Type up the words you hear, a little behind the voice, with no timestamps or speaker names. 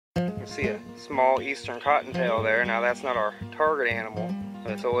See a small eastern cottontail there. Now that's not our target animal,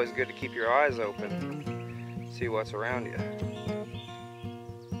 but it's always good to keep your eyes open, see what's around you.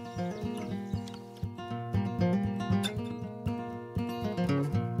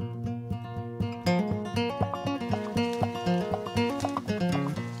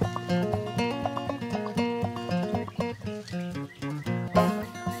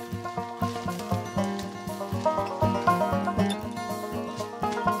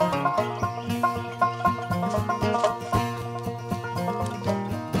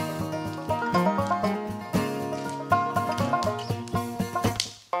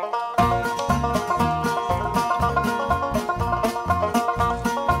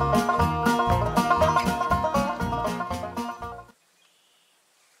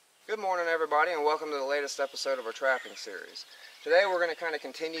 Good morning everybody, and welcome to the latest episode of our trapping series. Today we're going to kind of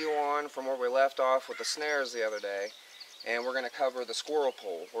continue on from where we left off with the snares the other day, and we're going to cover the squirrel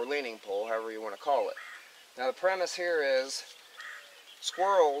pole, or leaning pole, however you want to call it. Now the premise here is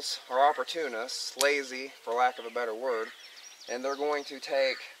squirrels are opportunists, lazy for lack of a better word, and they're going to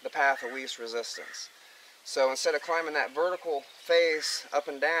take the path of least resistance. So instead of climbing that vertical face up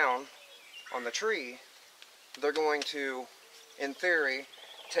and down on the tree, they're going to, in theory,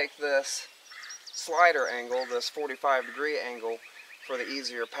 take this slider angle, this 45-degree angle, for the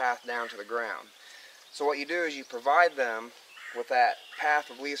easier path down to the ground. So what you do is you provide them with that path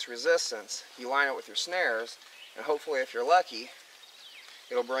of least resistance, you line it with your snares, and hopefully if you're lucky,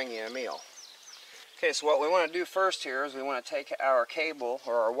 it'll bring you a meal. Okay, so what we want to do first here is we want to take our cable,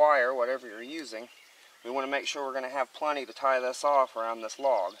 or our wire, whatever you're using, we want to make sure we're going to have plenty to tie this off around this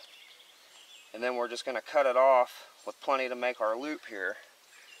log. And then we're just going to cut it off with plenty to make our loop here.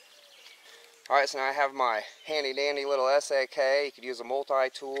 Alright, so now I have my handy dandy little SAK. You could use a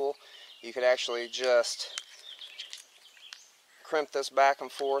multi-tool. You could actually just crimp this back and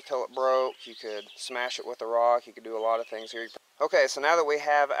forth till it broke. You could smash it with a rock. You could do a lot of things here. Okay, so now that we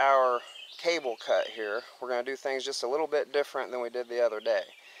have our cable cut here, we're going to do things just a little bit different than we did the other day.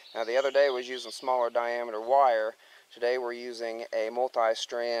 Now the other day was using smaller diameter wire. Today we're using a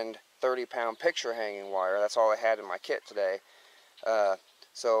multi-strand 30-pound picture hanging wire. That's all I had in my kit today.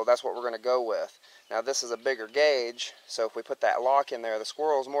 So that's what we're going to go with. Now this is a bigger gauge, so if we put that lock in there, the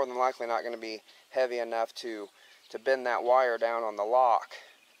squirrel's more than likely not going to be heavy enough to bend that wire down on the lock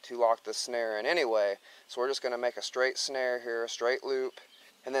to lock the snare in anyway. So we're just going to make a straight snare here, a straight loop.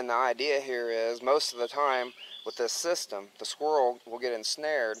 And then the idea here is, most of the time with this system, the squirrel will get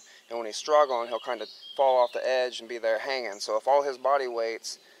ensnared, and when he's struggling, he'll kind of fall off the edge and be there hanging. So if all his body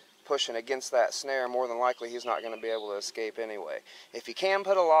weight's pushing against that snare, more than likely he's not going to be able to escape anyway. If you can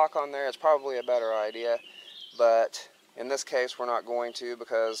put a lock on there, it's probably a better idea, but in this case we're not going to,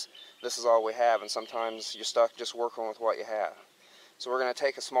 because this is all we have, and sometimes you're stuck just working with what you have. So we're going to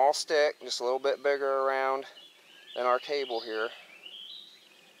take a small stick, just a little bit bigger around than our cable here,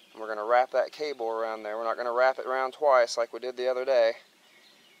 and we're going to wrap that cable around there. We're not going to wrap it around twice like we did the other day.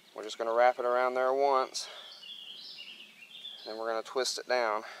 We're just going to wrap it around there once, and we're going to twist it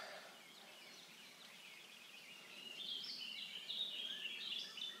down.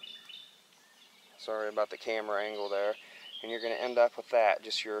 Sorry about the camera angle there. And you're going to end up with that,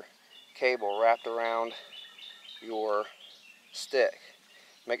 just your cable wrapped around your stick.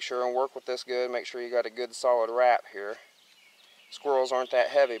 Make sure and work with this good. Make sure you got a good solid wrap here. Squirrels aren't that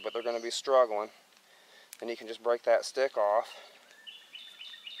heavy, but they're going to be struggling. Then you can just break that stick off.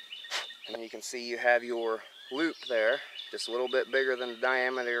 And then you can see you have your loop there, just a little bit bigger than the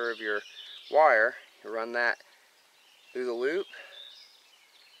diameter of your wire. You run that through the loop,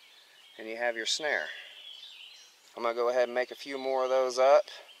 and you have your snare. I'm going to go ahead and make a few more of those up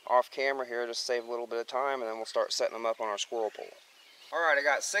off camera here, just save a little bit of time, and then we'll start setting them up on our squirrel pole. Alright, I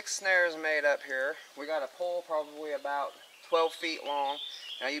got 6 snares made up here. We got a pole probably about 12 feet long.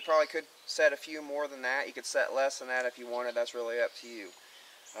 Now you probably could set a few more than that. You could set less than that if you wanted. That's really up to you.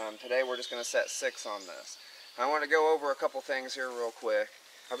 Today we're just going to set 6 on this. I want to go over a couple things here real quick.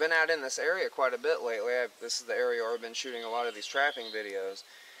 I've been out in this area quite a bit lately. This is the area where I've been shooting a lot of these trapping videos.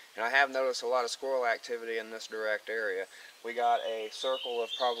 And I have noticed a lot of squirrel activity in this direct area. We got a circle of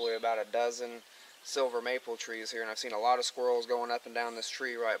probably about a dozen silver maple trees here, and I've seen a lot of squirrels going up and down this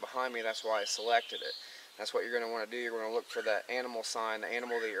tree right behind me. That's why I selected it. That's what you're going to want to do. You're going to look for that animal sign, the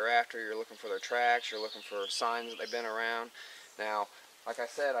animal that you're after. You're looking for their tracks. You're looking for signs that they've been around. Now, like I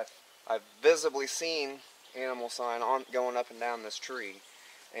said, I've visibly seen animal sign going up and down this tree.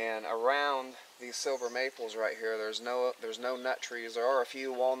 And around these silver maples right here, there's no nut trees. There are a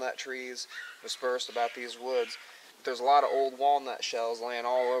few walnut trees dispersed about these woods. But there's a lot of old walnut shells laying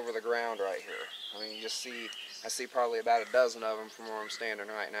all over the ground right here. I mean, you just see I see probably about a dozen of them from where I'm standing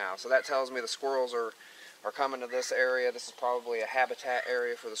right now. So that tells me the squirrels are coming to this area. This is probably a habitat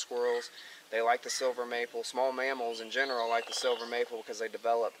area for the squirrels. They like the silver maple. Small mammals in general like the silver maple because they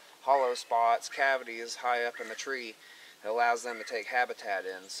develop hollow spots, cavities high up in the tree that allows them to take habitat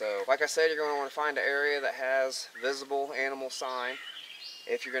in. So like I said, you're going to want to find an area that has visible animal sign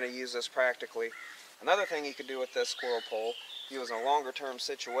if you're going to use this practically. Another thing you could do with this squirrel pole, if you was in a longer term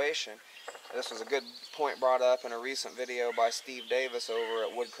situation, this was a good point brought up in a recent video by Steve Davis over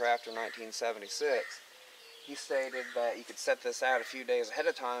at Woodcraft in 1976. He stated that you could set this out a few days ahead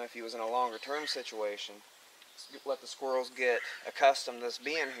of time if you was in a longer term situation. Let the squirrels get accustomed to this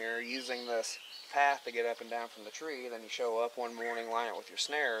being here, using this path to get up and down from the tree. Then you show up one morning, line it with your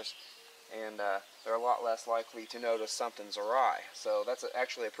snares, and they're a lot less likely to notice something's awry. So that's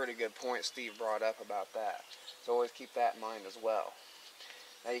actually a pretty good point Steve brought up about that. So always keep that in mind as well.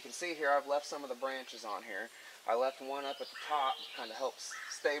 Now you can see here I've left some of the branches on here. I left one up at the top to kind of help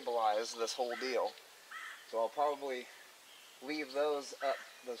stabilize this whole deal. So I'll probably leave those up,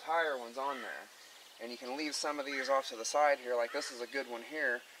 those higher ones on there. And you can leave some of these off to the side here, like this is a good one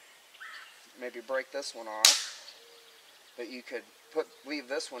here. Maybe break this one off. But you could leave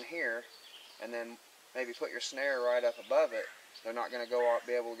this one here, and then maybe put your snare right up above it. They're not going to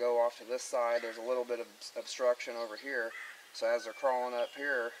be able to go off to this side. There's a little bit of obstruction over here. So as they're crawling up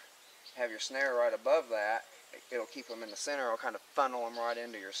here, have your snare right above that. It'll keep them in the center. It'll kind of funnel them right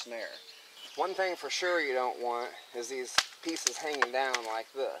into your snare. One thing for sure you don't want is these pieces hanging down like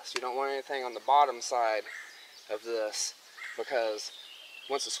this. You don't want anything on the bottom side of this, because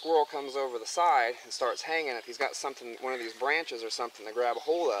once the squirrel comes over the side and starts hanging, if he's got something, one of these branches or something to grab a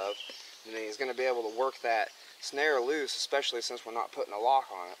hold of, then he's going to be able to work that snare loose, especially since we're not putting a lock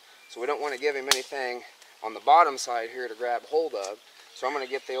on it. So we don't want to give him anything on the bottom side here to grab hold of. So I'm going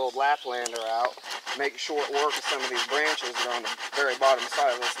to get the old Laplander out, make short work of some of these branches that are on the very bottom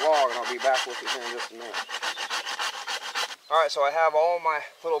side of this log, and I'll be back with you here in just a minute. Alright, so I have all my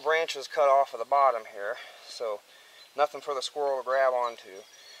little branches cut off of the bottom here, so nothing for the squirrel to grab onto.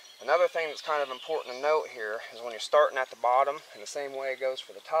 Another thing that's kind of important to note here is when you're starting at the bottom, and the same way it goes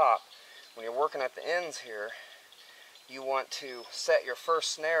for the top, when you're working at the ends here, you want to set your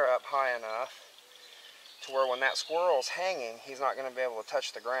first snare up high enough to where when that squirrel's hanging, he's not going to be able to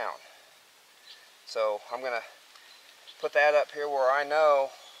touch the ground. So I'm going to put that up here where I know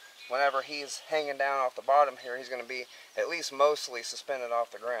whenever he's hanging down off the bottom here, he's going to be at least mostly suspended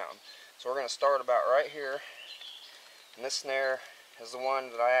off the ground. So we're going to start about right here. And this snare is the one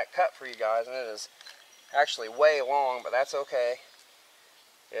that I cut for you guys, and it is actually way long, but that's okay.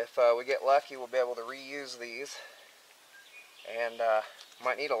 If we get lucky, we'll be able to reuse these, and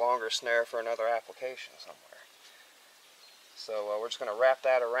might need a longer snare for another application somewhere. So we're just going to wrap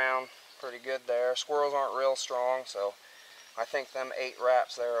that around pretty good there. Squirrels aren't real strong, so I think them 8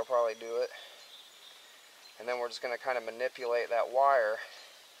 wraps there will probably do it. And then we're just going to kind of manipulate that wire.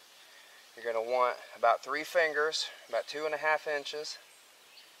 You're going to want about 3 fingers, about 2.5 inches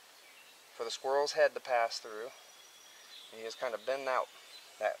for the squirrel's head to pass through. And you just kind of bend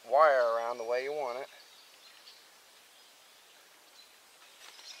that wire around the way you want it.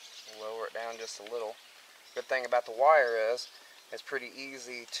 Lower it down just a little. Good thing about the wire is it's pretty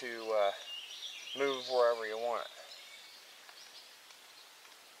easy to move wherever you want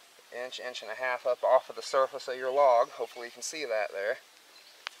it. Inch, 1.5 inches up off of the surface of your log. Hopefully you can see that there.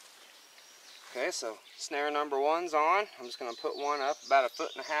 Okay, so snare number 1's on. I'm just going to put one up about 1.5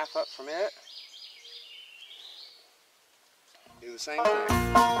 feet up from it. Do the same thing.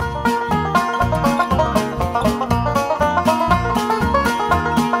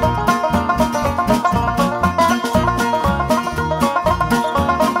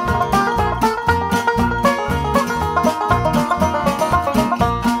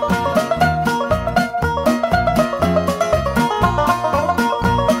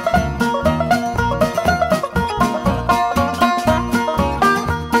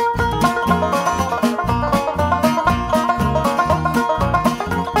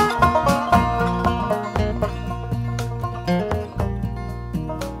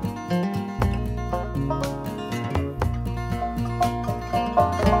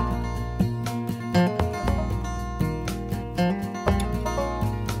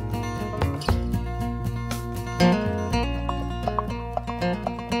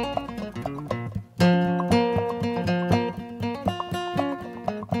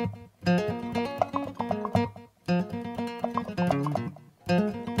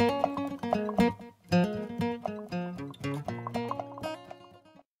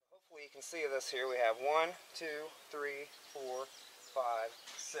 See this here, we have 1, 2, 3, 4, 5,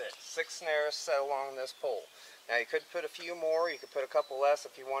 6 6 snares set along this pole. Now you could put a few more, you could put a couple less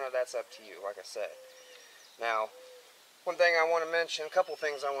if you wanted, that's up to you, like I said. Now, one thing I want to mention, a couple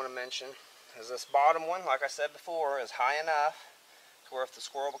things I want to mention, is this bottom one, like I said before, is high enough to where if the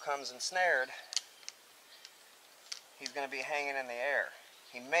squirrel becomes ensnared, he's going to be hanging in the air.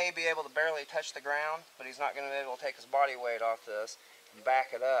 He may be able to barely touch the ground, but he's not going to be able to take his body weight off this and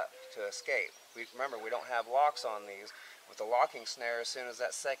back it up to escape. Remember, we don't have locks on these. With the locking snare, as soon as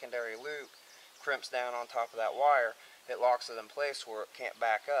that secondary loop crimps down on top of that wire, it locks it in place where it can't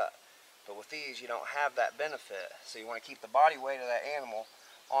back up. But with these, you don't have that benefit, so you want to keep the body weight of that animal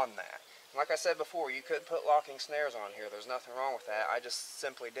on that. And like I said before, you could put locking snares on here. There's nothing wrong with that. I just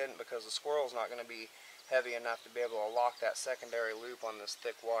simply didn't because the squirrel's not going to be heavy enough to be able to lock that secondary loop on this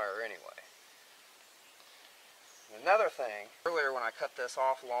thick wire anyway. And another thing, earlier when I cut this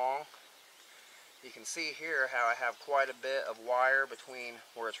off long, you can see here how I have quite a bit of wire between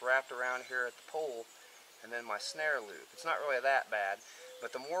where it's wrapped around here at the pole and then my snare loop. It's not really that bad,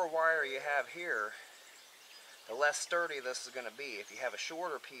 but the more wire you have here, the less sturdy this is going to be. If you have a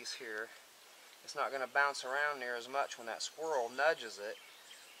shorter piece here, it's not going to bounce around near as much when that squirrel nudges it.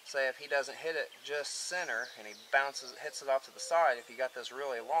 Say if he doesn't hit it just center and he hits it off to the side, if you got this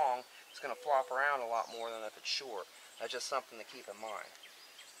really long, it's going to flop around a lot more than if it's short. That's just something to keep in mind.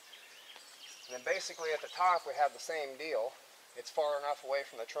 And then basically at the top we have the same deal. It's far enough away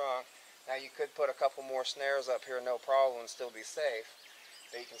from the trunk. Now you could put a couple more snares up here, no problem, and still be safe.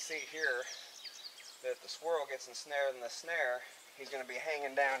 But you can see here that if the squirrel gets ensnared in the snare, he's going to be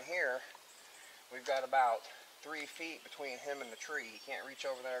hanging down here. We've got about 3 feet between him and the tree. He can't reach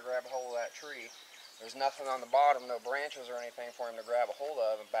over there and grab a hold of that tree. There's nothing on the bottom, no branches or anything for him to grab a hold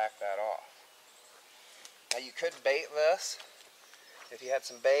of and back that off. Now you could bait this. If you had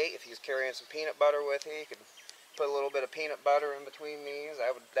some bait, if he was carrying some peanut butter with you, you could put a little bit of peanut butter in between these.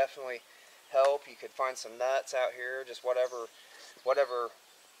 That would definitely help. You could find some nuts out here, just whatever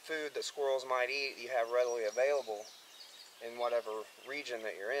food that squirrels might eat you have readily available in whatever region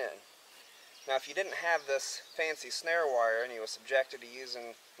that you're in. Now if you didn't have this fancy snare wire and you were subjected to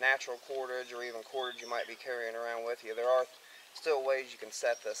using natural cordage or even cordage you might be carrying around with you, there are still ways you can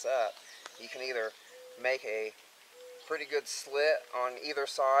set this up. You can either make a pretty good slit on either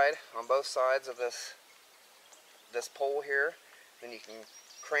side, on both sides of this pole here. Then you can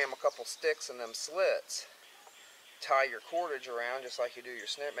cram a couple sticks in them slits, tie your cordage around just like you do your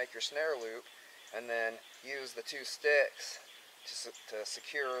snare, make your snare loop, and then use the 2 sticks to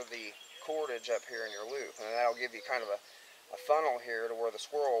secure the cordage up here in your loop. And that'll give you kind of a funnel here to where the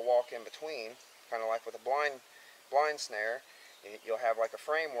squirrel will walk in between, kind of like with a blind snare. You'll have like a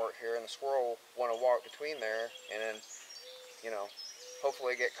framework here, and the squirrel will want to walk between there, and then, you know,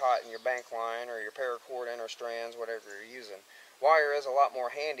 hopefully get caught in your bank line or your paracord inner strands, whatever you're using. Wire is a lot more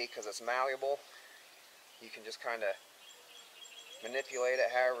handy because it's malleable. You can just kind of manipulate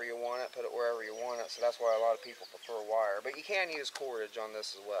it however you want it, put it wherever you want it, so that's why a lot of people prefer wire. But you can use cordage on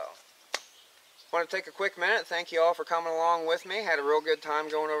this as well. I want to take a quick minute, thank you all for coming along with me. Had a real good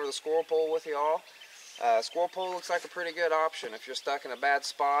time going over the squirrel pole with you all. Squirrel pole looks like a pretty good option if you're stuck in a bad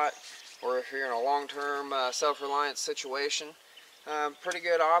spot or if you're in a long-term self-reliance situation. Pretty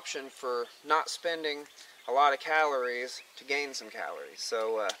good option for not spending a lot of calories to gain some calories.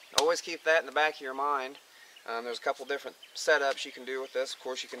 So always keep that in the back of your mind. There's a couple different setups you can do with this. Of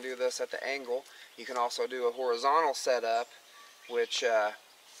course, you can do this at the angle. You can also do a horizontal setup, which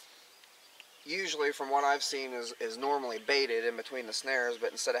usually from what I've seen is normally baited in between the snares,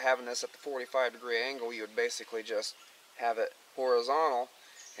 but instead of having this at the 45-degree angle, you would basically just have it horizontal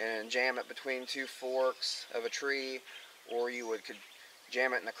and jam it between 2 forks of a tree, or you could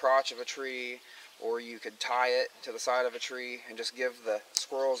jam it in the crotch of a tree, or you could tie it to the side of a tree and just give the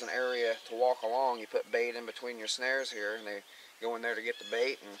squirrels an area to walk along. You put bait in between your snares here, and they go in there to get the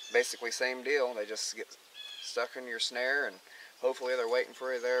bait, and basically same deal. They just get stuck in your snare, and hopefully they're waiting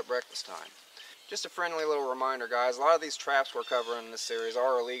for you there at breakfast time. Just a friendly little reminder, guys, a lot of these traps we're covering in this series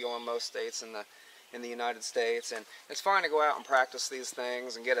are illegal in most states in the United States, and it's fine to go out and practice these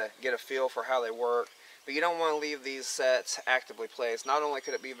things and get a feel for how they work, but you don't want to leave these sets actively placed. Not only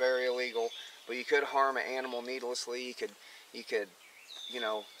could it be very illegal, but you could harm an animal needlessly. You could you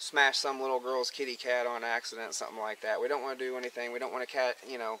know, smash some little girl's kitty cat on accident, something like that. We don't want to do anything. We don't want to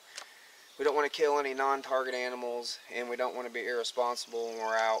we don't want to kill any non-target animals, and we don't want to be irresponsible when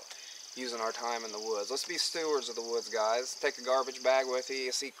we're out using our time in the woods. Let's be stewards of the woods, guys. Take a garbage bag with you.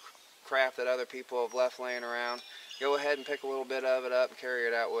 You see crap that other people have left laying around, go ahead and pick a little bit of it up and carry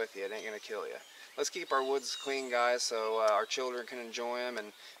it out with you. It ain't going to kill you. Let's keep our woods clean, guys, so our children can enjoy them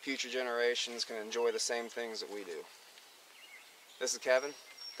and future generations can enjoy the same things that we do. This is Kevin.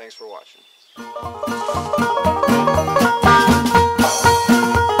 Thanks for watching.